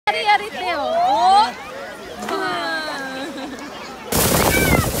Ari-ari Teo. Oh!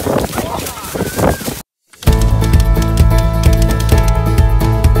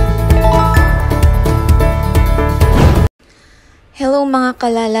 Hello mga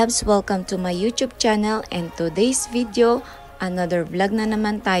kalalabs! Welcome to my YouTube channel, and today's video, another vlog na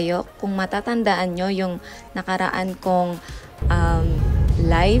naman tayo. Kung matatandaan nyo yung nakaraan kong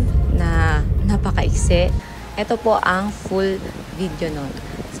live na napakaiksi, ito po ang full video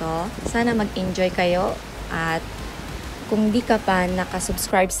nun. So, sana mag-enjoy kayo, at kung di ka pa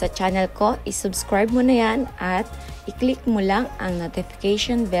nakasubscribe sa channel ko, isubscribe mo na yan at i-click mo lang ang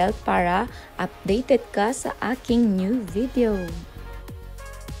notification bell para updated ka sa aking new video.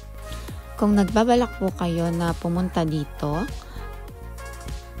 Kung nagbabalak po kayo na pumunta dito,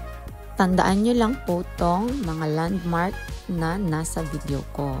 tandaan nyo lang po tong mga landmark na nasa video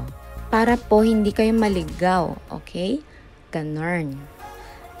ko. Para po hindi kayo maligaw, okay? Ganun.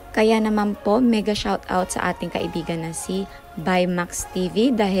 Kaya naman po, mega shoutout sa ating kaibigan na si Max TV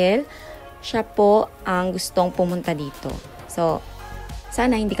dahil siya po ang gustong pumunta dito. So,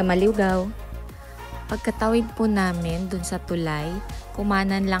 sana hindi ka maligaw. Pagkatawid po namin dun sa tulay,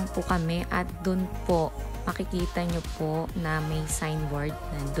 kumanan lang po kami at dun po makikita nyo po na may signboard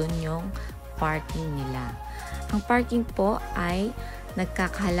na dun yung parking nila. Ang parking po ay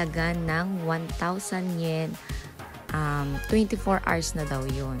nagkakahalaga ng 1,000 yen. 24 hours na daw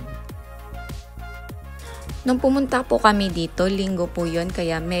yun. Nung pumunta po kami dito, linggo po yun,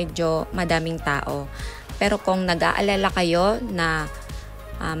 kaya medyo madaming tao. Pero kung nag-aalala kayo na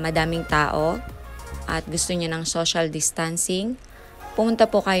madaming tao at gusto niyo ng social distancing,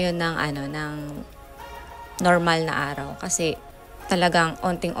 pumunta po kayo ng ng normal na araw kasi talagang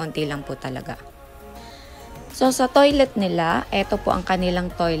onting-onti lang po talaga. So sa toilet nila, ito po ang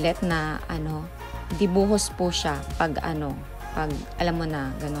kanilang toilet na dibuhos po siya pag pag alam mo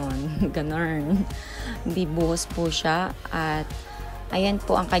na ganon. Dibuhos po siya at ayan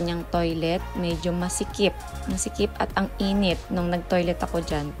po ang kanyang toilet, medyo masikip at ang init nung nag-toilet ako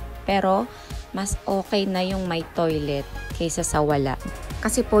diyan. Pero mas okay na yung may toilet kaysa sa wala.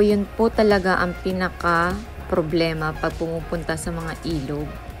 Kasi po yun po talaga ang pinaka problema pag pumupunta sa mga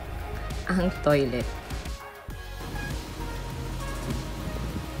ilog, ang toilet.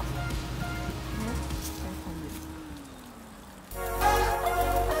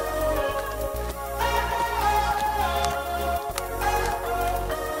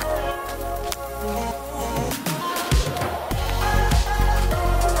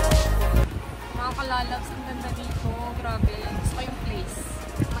 Loves, ang ganda dito. Grabe. Gusto ko yung place.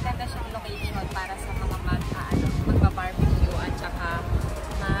 Maganda siyang location para sa mga magpa-barbecue at saka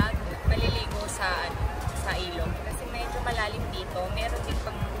maliligo sa ilog. Kasi medyo malalim dito. Meron din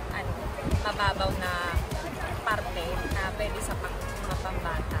pang mababaw na parte na pwede sa mga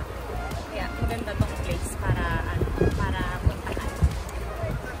pambata. Kaya maganda tong place para puntahan.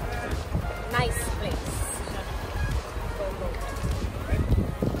 Nice place. Go.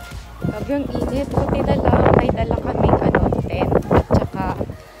 Sabi yung init, buti na lang, may dala kaming tent, at saka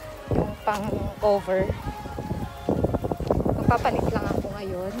yung pang cover. Magpapalit lang ako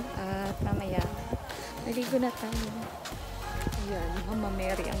ngayon, at mamaya, naligo na tayo. Ayan, Mama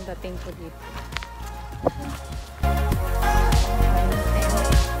Mary ang dating ko dito.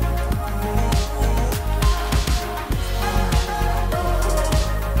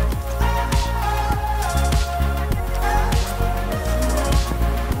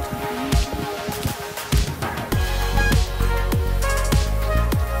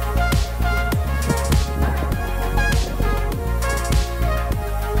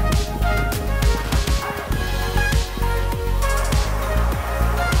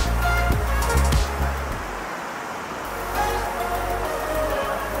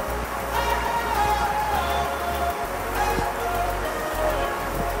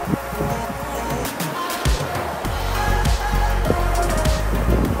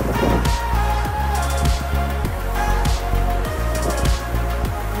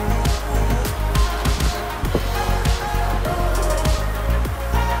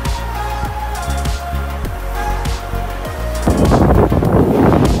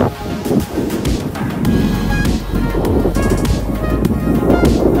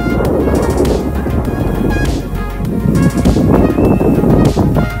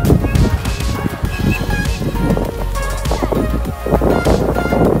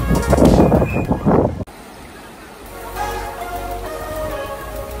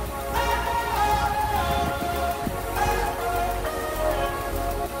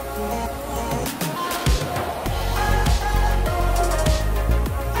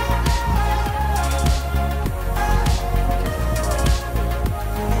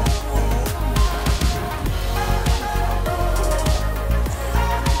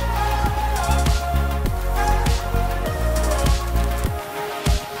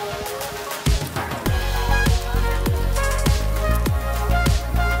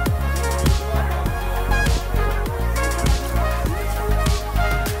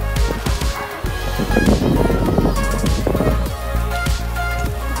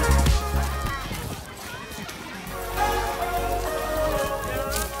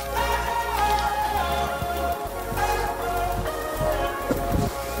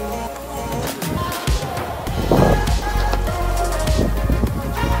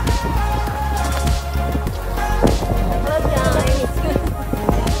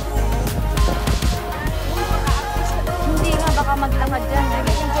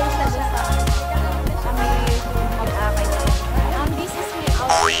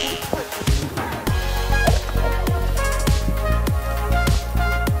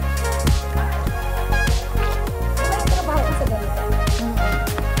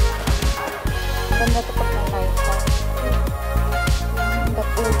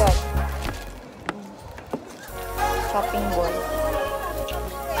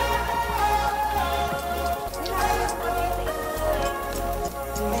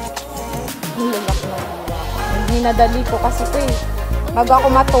 minadali ko kasi po eh. Bago ako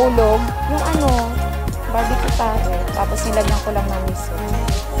matulog, yung barbecue tayo. Tapos nilagyan ko lang ng miso.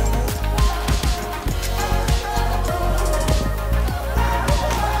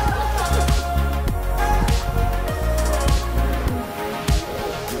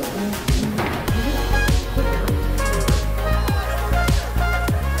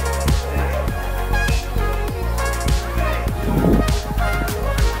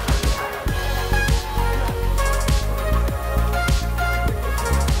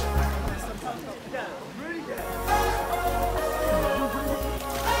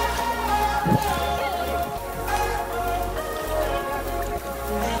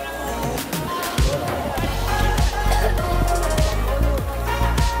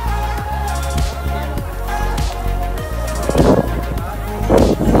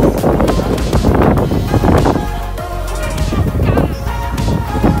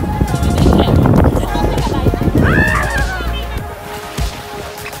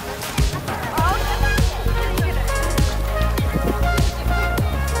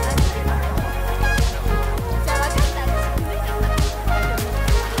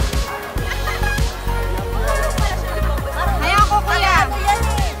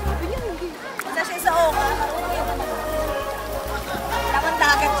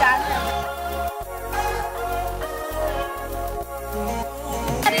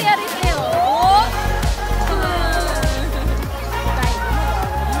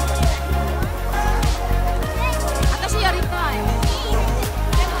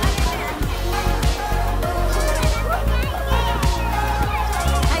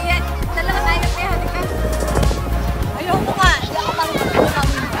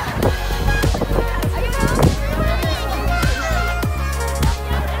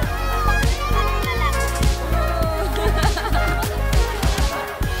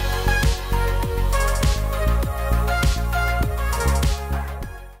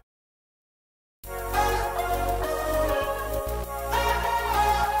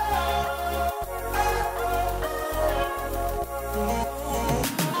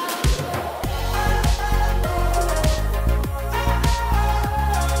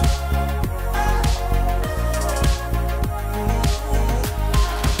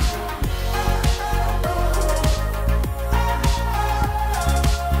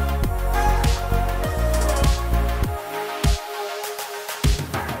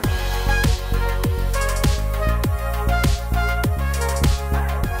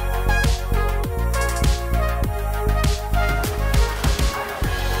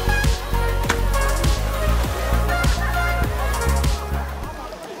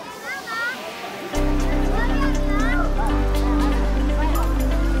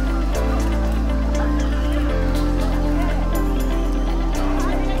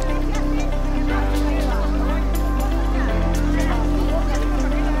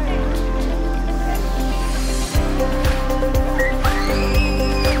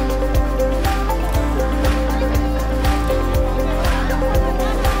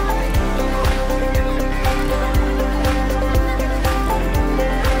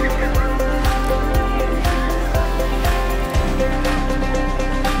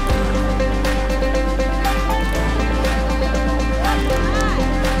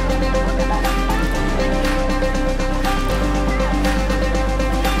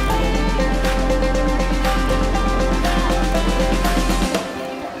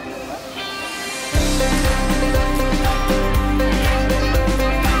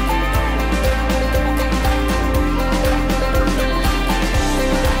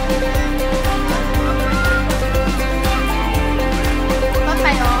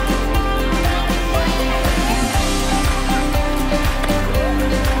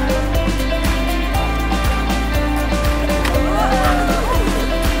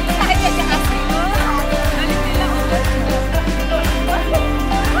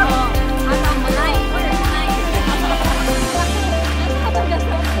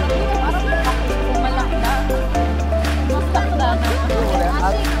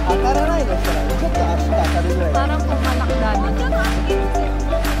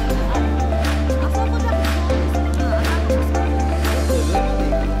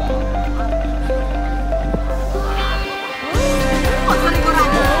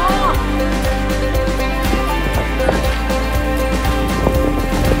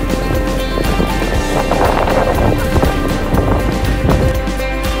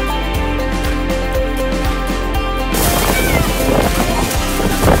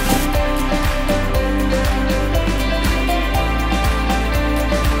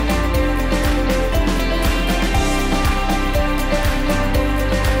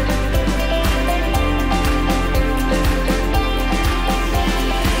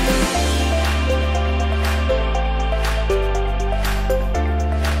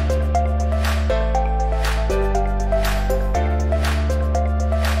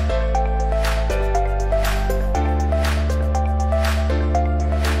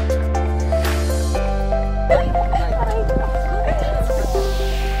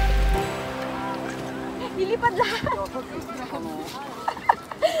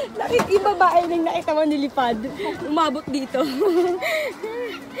 Yung babae nang nakita mo nilipad, umabot dito.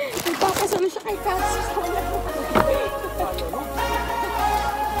 Nagpapasalo siya kay Cattage.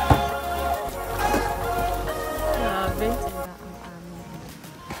 Grabe.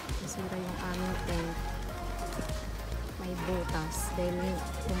 Nasira yung aming tent. May butas dahil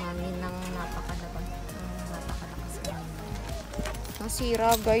tumangin ng napakalakas namin.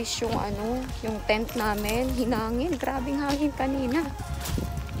 Nasira guys yung yung tent namin. Hinangin. Grabing hangin kanina.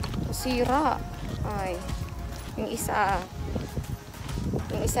 Nasira. Ay. Yung isa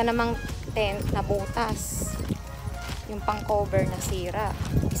namang tent na butas. Yung pang cover nasira.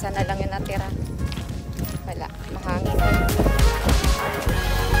 Isa na lang yung natira. Wala. Mahangin.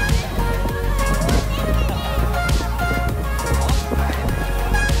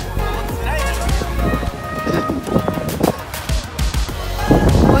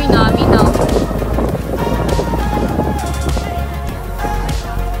 Uy, naminaw.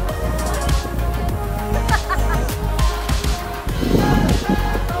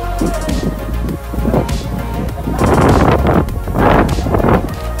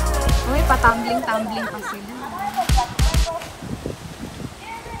 Uy, patambling-tambling pa sila.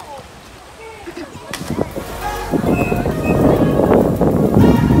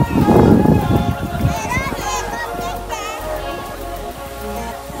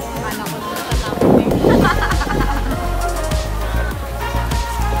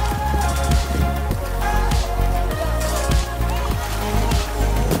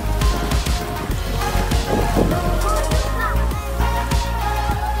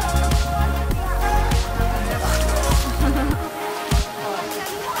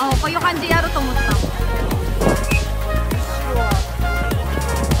 Kayo kanji aro tumutang.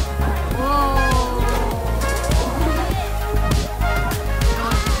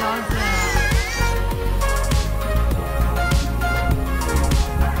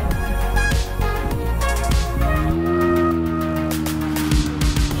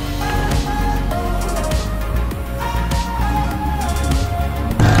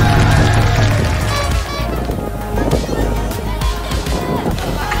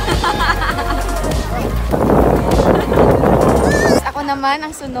 Naman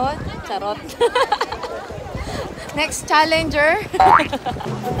ang sunod. Charot. Next challenger.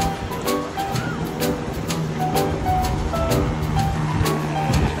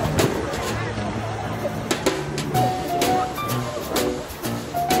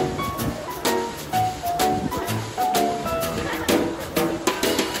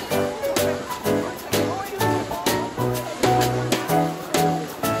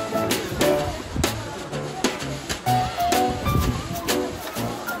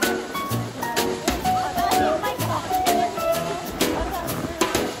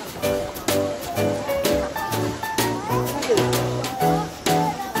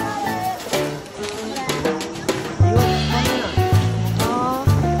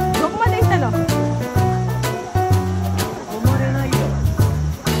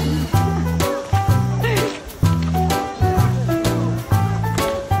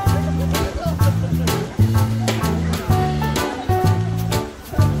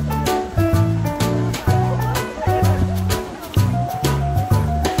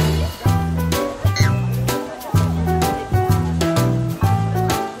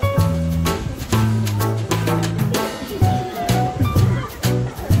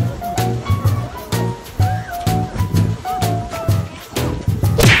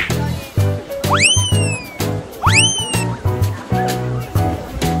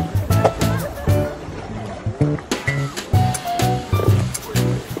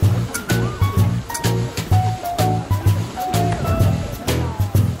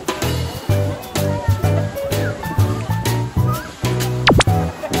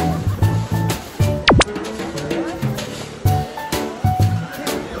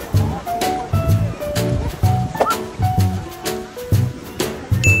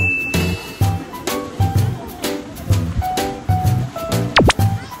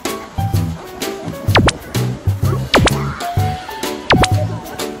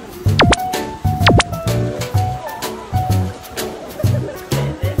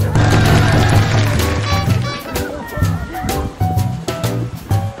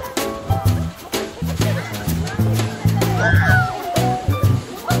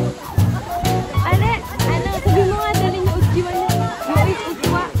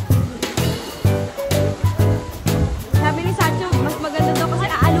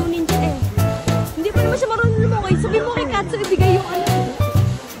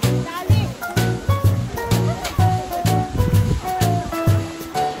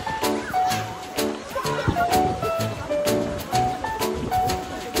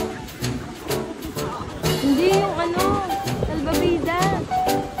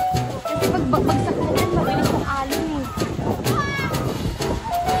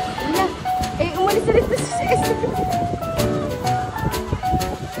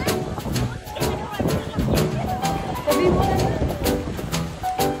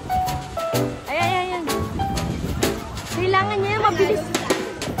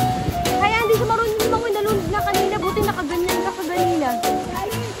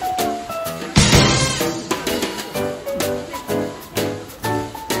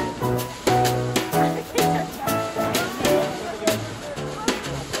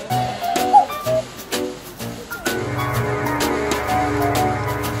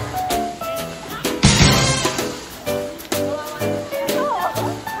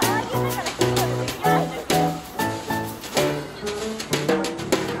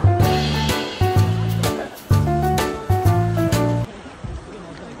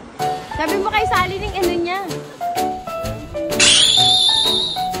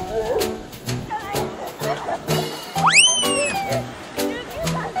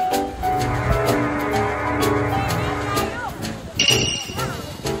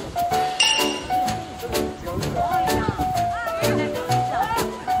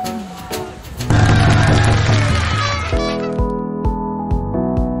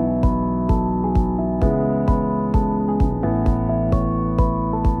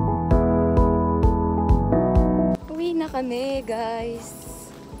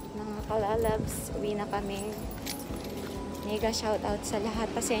 guys, uwi na kami. Mega shoutout sa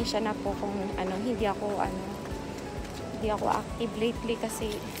lahat. Pasensya na po kung hindi ako active lately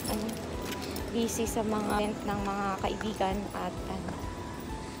kasi busy sa mga event ng mga kaibigan at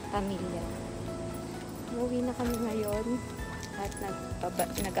pamilya. Uwi na kami ngayon at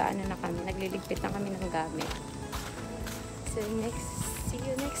nagliligpit na kami ng gamit. So see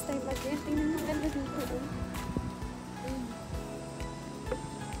you next time again. Tingnan mo ganda dito.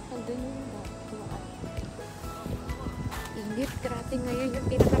 Andun yung init. Grabe ngayon yung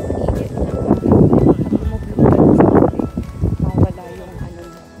pinaka